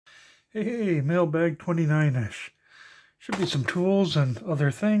Hey, Mailbag 29-ish. Should be some tools and other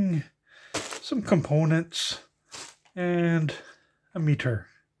thing, some components, and a meter.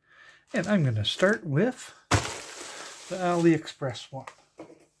 And I'm going to start with the AliExpress one.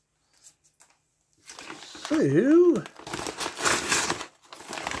 So,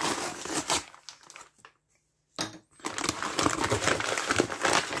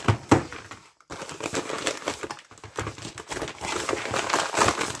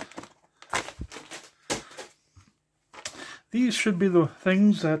 these should be the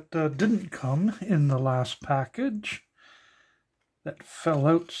things that didn't come in the last package, that fell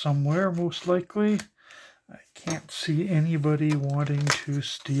out somewhere most likely. I can't see anybody wanting to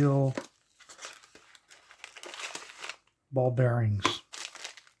steal ball bearings.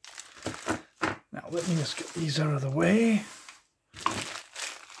 Now let me just get these out of the way.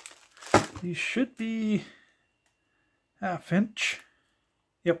 These should be 1/2 inch.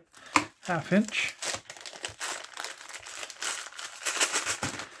 Yep, 1/2 inch.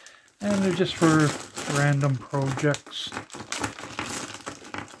 And they're just for random projects.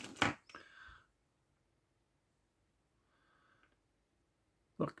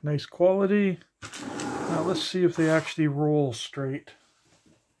 Look, nice quality. Now let's see if they actually roll straight.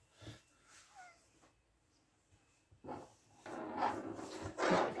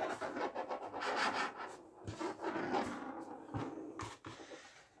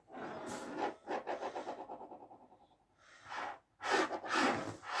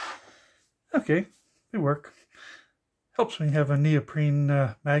 Okay, they work. Helps when you have a neoprene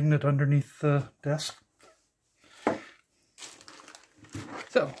magnet underneath the desk.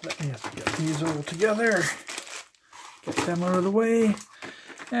 So, let me just get these all together, get them out of the way,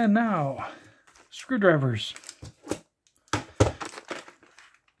 and now, screwdrivers.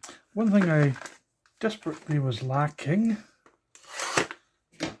 One thing I desperately was lacking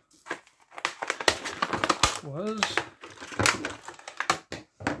was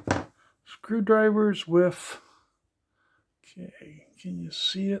screwdrivers with, okay, can you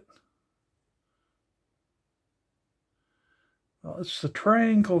see it? Well, it's the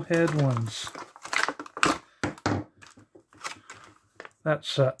triangle head ones. That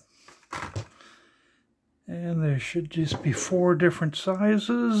set. And there should just be 4 different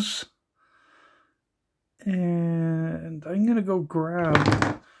sizes. And I'm going to go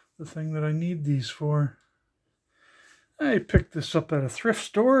grab the thing that I need these for. I picked this up at a thrift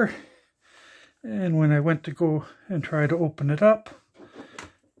store. And when I went to go and try to open it up,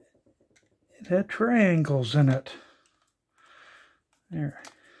 it had triangles in it. There.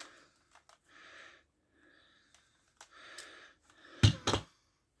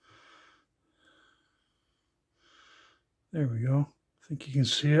 There we go. I think you can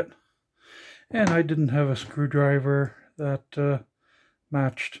see it. And I didn't have a screwdriver that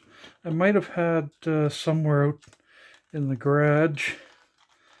matched. I might have had somewhere out in the garage,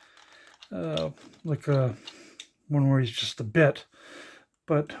 like one where it's just a bit.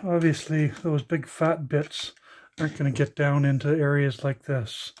 But obviously those big fat bits aren't going to get down into areas like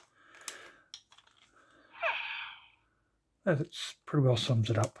this. That pretty well sums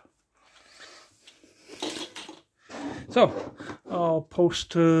it up. So, I'll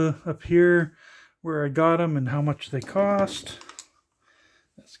post up here where I got them and how much they cost.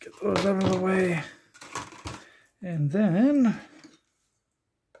 Let's get those out of the way. And then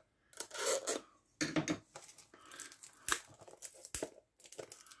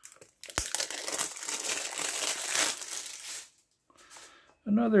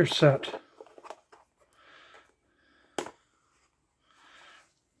another set.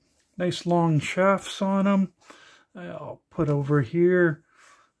 Nice long shafts on them. I'll put over here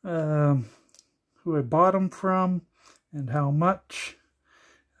who I bought them from and how much.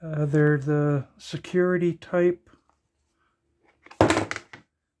 They're the security type.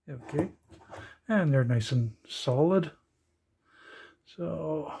 Okay. And they're nice and solid.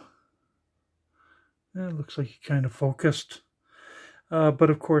 So, it looks like you kind of focused. But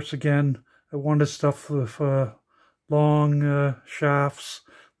of course, again, I wanted stuff with long shafts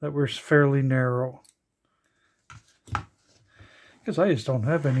that were fairly narrow. Because I just don't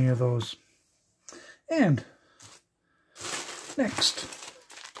have any of those. And next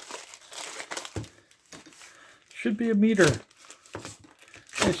should be a meter.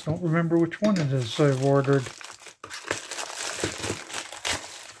 I just don't remember which one it is I've ordered.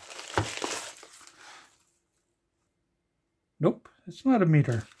 Nope, it's not a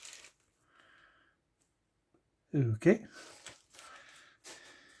meter. Okay.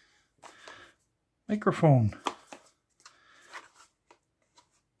 Microphone.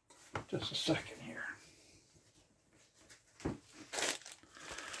 Just a second here.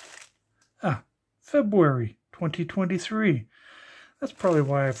 February 2023. That's probably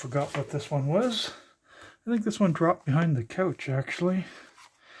why I forgot what this one was. I think this one dropped behind the couch, actually.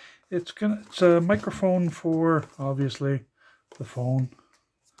 It's a microphone for, obviously, the phone.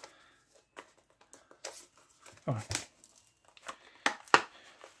 Oh.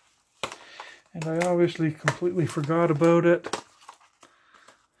 And I obviously completely forgot about it.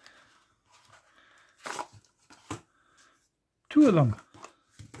 Two of them.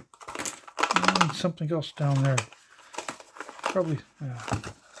 And something else down there. Probably.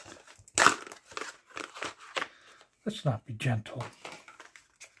 Let's not be gentle.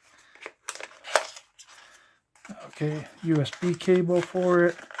 Okay, USB cable for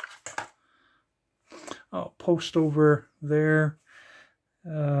it. I'll post over there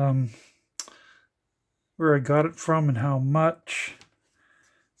where I got it from and how much.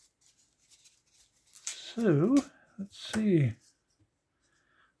 So, let's see.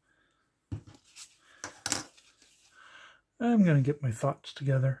 I'm going to get my thoughts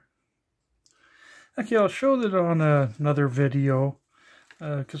together. Okay, I'll show that on another video,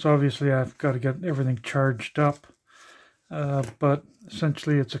 because obviously I've got to get everything charged up. But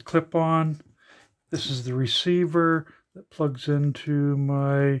essentially it's a clip-on. This is the receiver that plugs into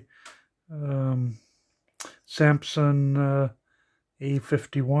my Samsung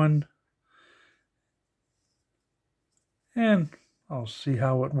A51. And I'll see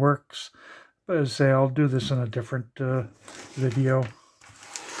how it works. But as I say, I'll do this in a different video.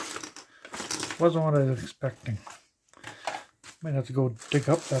 Wasn't what I was expecting. Might have to go dig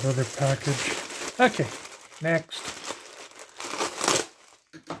up that other package. Okay, next.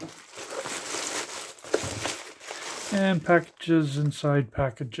 And packages inside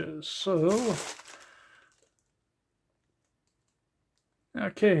packages. So,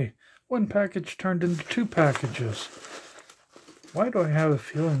 okay, one package turned into two packages. Why do I have a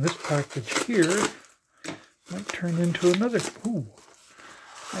feeling this package here might turn into another? Ooh,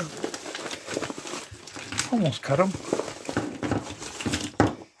 I almost cut them.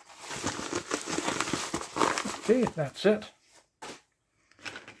 Okay, that's it.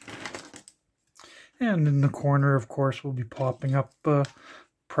 And in the corner, of course, will be popping up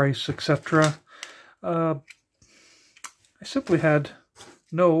price, etc. I simply had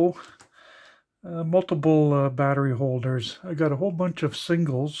no multiple battery holders. I got a whole bunch of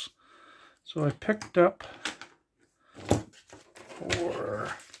singles, so I picked up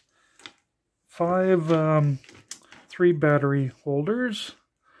 5 3 battery holders.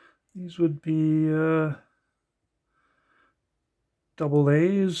 These would be double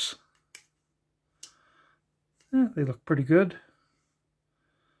A's. Yeah, they look pretty good.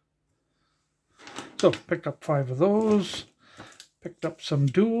 So picked up 5 of those. Picked up some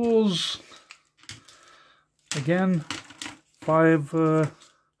duals. Again, 5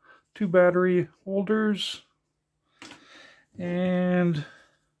 2 battery holders. And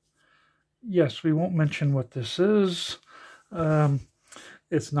yes, we won't mention what this is.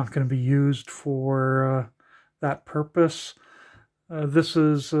 It's not going to be used for that purpose. This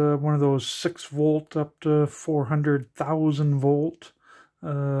is one of those 6 volt up to 400,000 volt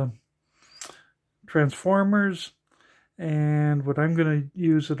transformers. And what I'm going to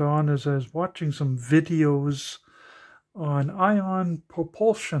use it on is I was watching some videos on ion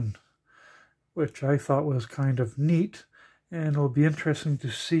propulsion, which I thought was kind of neat, and it'll be interesting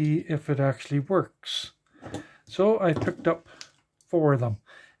to see if it actually works. So I picked up 4 of them,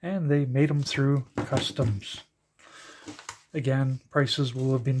 and they made them through customs. Again, prices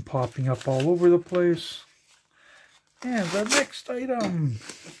will have been popping up all over the place. And the next item.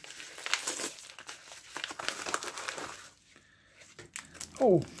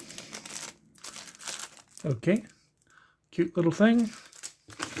 Oh. Okay. Cute little thing.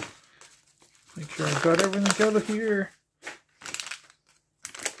 Make sure I've got everything out of here.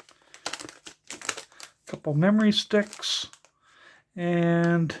 Couple memory sticks.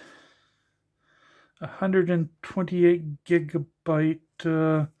 And 128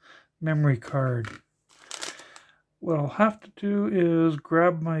 gigabyte memory card. What I'll have to do is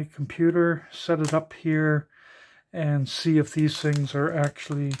grab my computer, set it up here, and see if these things are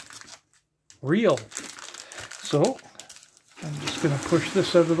actually real. So I'm just going to push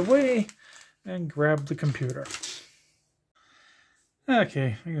this out of the way and grab the computer.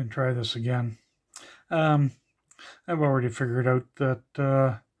 Okay, I'm going to try this again. I've already figured out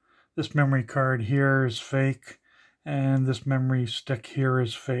that this memory card here is fake, and this memory stick here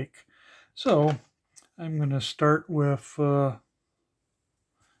is fake. So I'm going to start with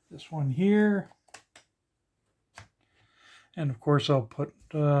this one here. And of course I'll put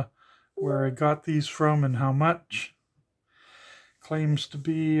where I got these from and how much. claims to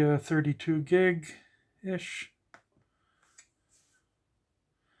be 32 gig-ish.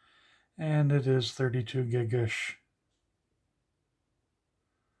 And it is 32 gig-ish.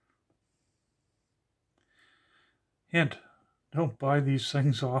 Hint, don't buy these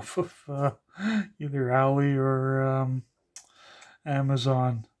things off of either Ali or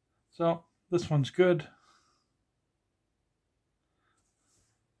Amazon. So this one's good.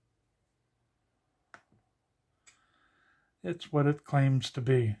 It's what it claims to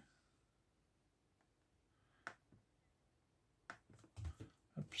be.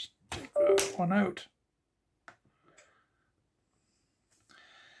 Oops, take that one out.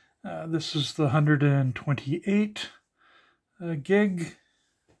 This is the 128 gig.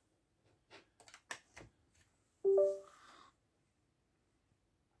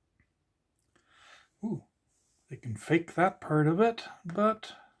 Ooh, they can fake that part of it,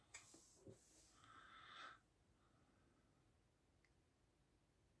 but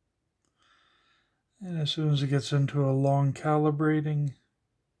and as soon as it gets into a long calibrating,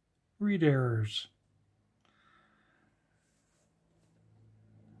 read errors.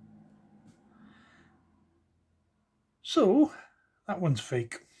 So that one's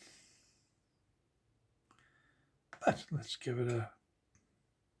fake. But let's give it a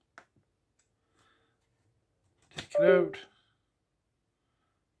take it out.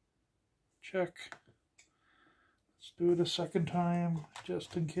 Check. Let's do it a second time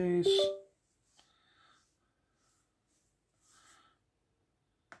just in case.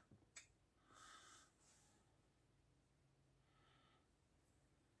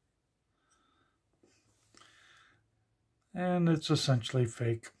 And it's essentially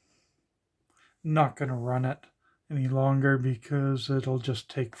fake. Not going to run it any longer because it'll just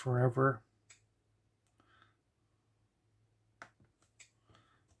take forever.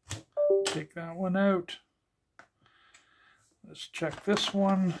 Take that one out. Let's check this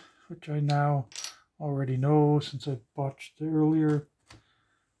one, which I now already know since I botched the earlier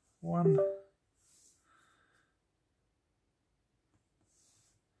one.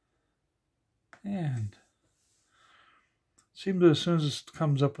 And seems as soon as it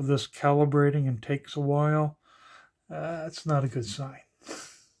comes up with this calibrating and takes a while, it's not a good sign.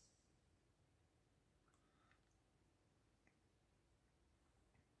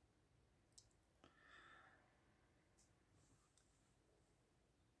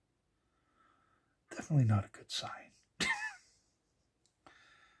 Definitely not a good sign.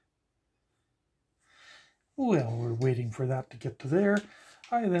 Well, we're waiting for that to get to there.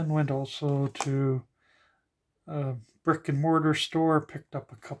 I then went also to a brick and mortar store, picked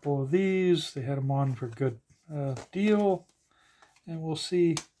up a couple of these. They had them on for a good deal. And we'll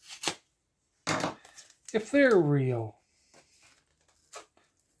see if they're real.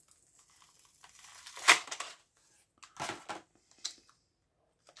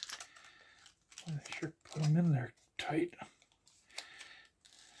 I sure put them in there tight.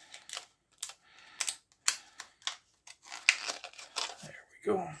 There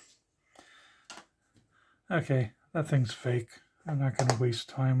we go. Okay, that thing's fake. I'm not going to waste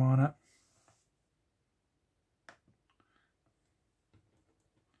time on it.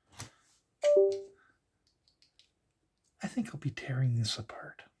 I think I'll be tearing this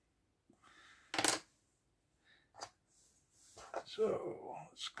apart. So,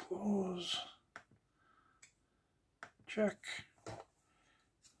 let's close. Check.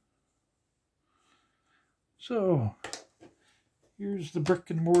 So, here's the brick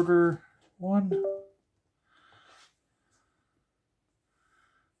and mortar one.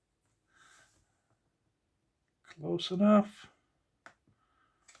 Close enough.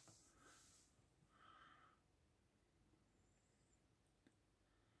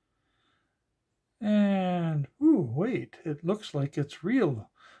 And, ooh, wait, it looks like it's real.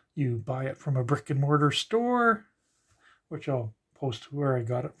 You buy it from a brick and mortar store, which I'll post where I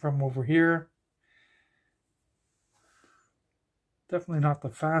got it from over here. Definitely not the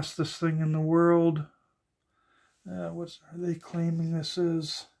fastest thing in the world. What are they claiming this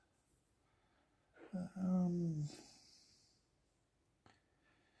is?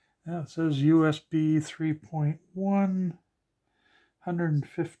 Yeah, it says USB 3.1,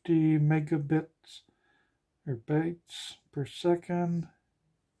 150 megabits or bytes per second.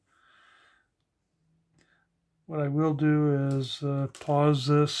 What I will do is pause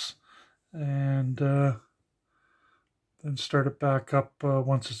this and then start it back up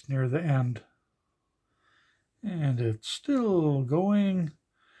once it's near the end. And it's still going.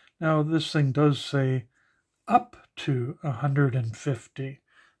 Now this thing does say up to 150.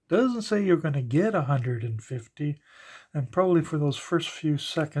 Doesn't say you're going to get 150. And probably for those first few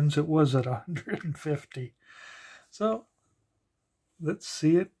seconds it was at 150. So let's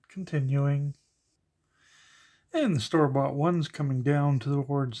see it continuing. And the store-bought one's coming down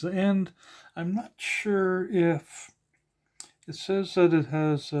towards the end. I'm not sure if it says that it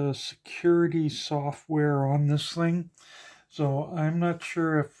has security software on this thing. So I'm not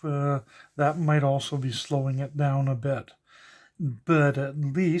sure if that might also be slowing it down a bit. But at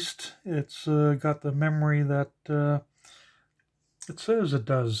least it's got the memory that it says it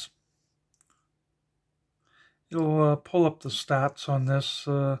does. It'll pull up the stats on this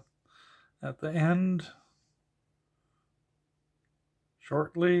at the end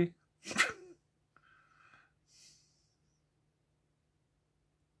shortly.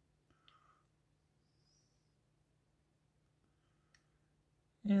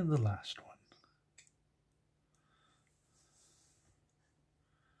 And the last one.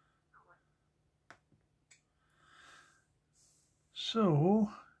 So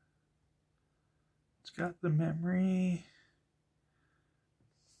it's got the memory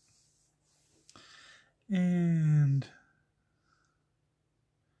and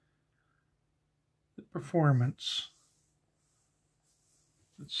the performance.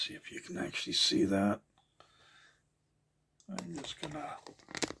 Let's see if you can actually see that. I'm just gonna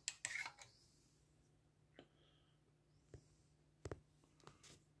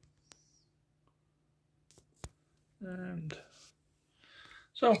and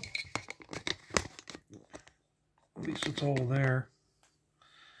so at least it's all there.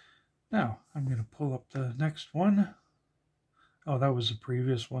 Now I'm going to pull up the next one. Oh, that was the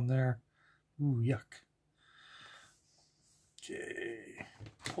previous one there. Ooh, yuck. Okay,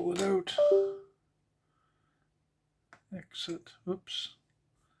 pull it out. Exit. Oops.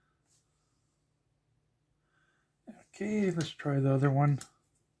 Okay, let's try the other one.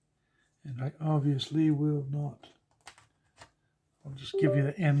 And I obviously will not. I'll just give you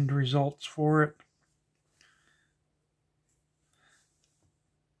the end results for it.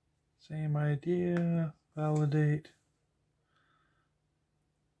 Same idea. Validate.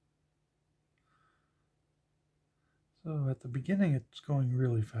 So at the beginning it's going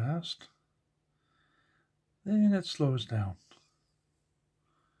really fast. Then it slows down.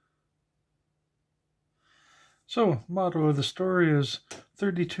 So, motto of the story is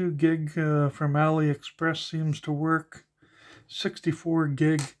 32 gig from AliExpress seems to work. 64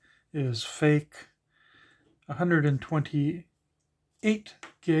 gig is fake. 128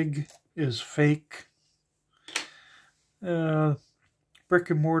 gig is fake. Brick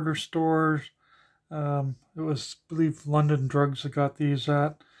and mortar stores, it was, I believe, London Drugs that got these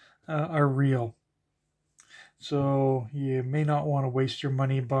at, are real. So you may not want to waste your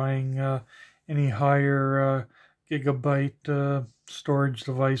money buying any higher gigabyte storage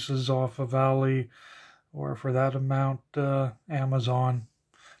devices off of Ali, or for that amount Amazon.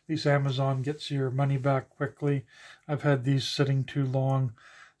 At least Amazon gets your money back quickly. I've had these sitting too long,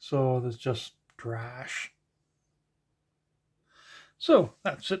 so that's just trash. So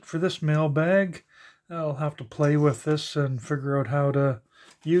that's it for this mailbag. I'll have to play with this and figure out how to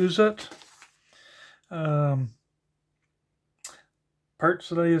use it. Parts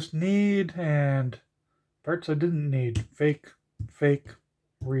that I just need and parts I didn't need. Fake,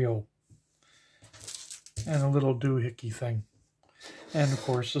 real. And a little doohickey thing. And of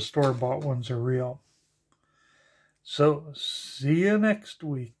course the store-bought ones are real. So, see you next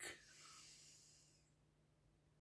week.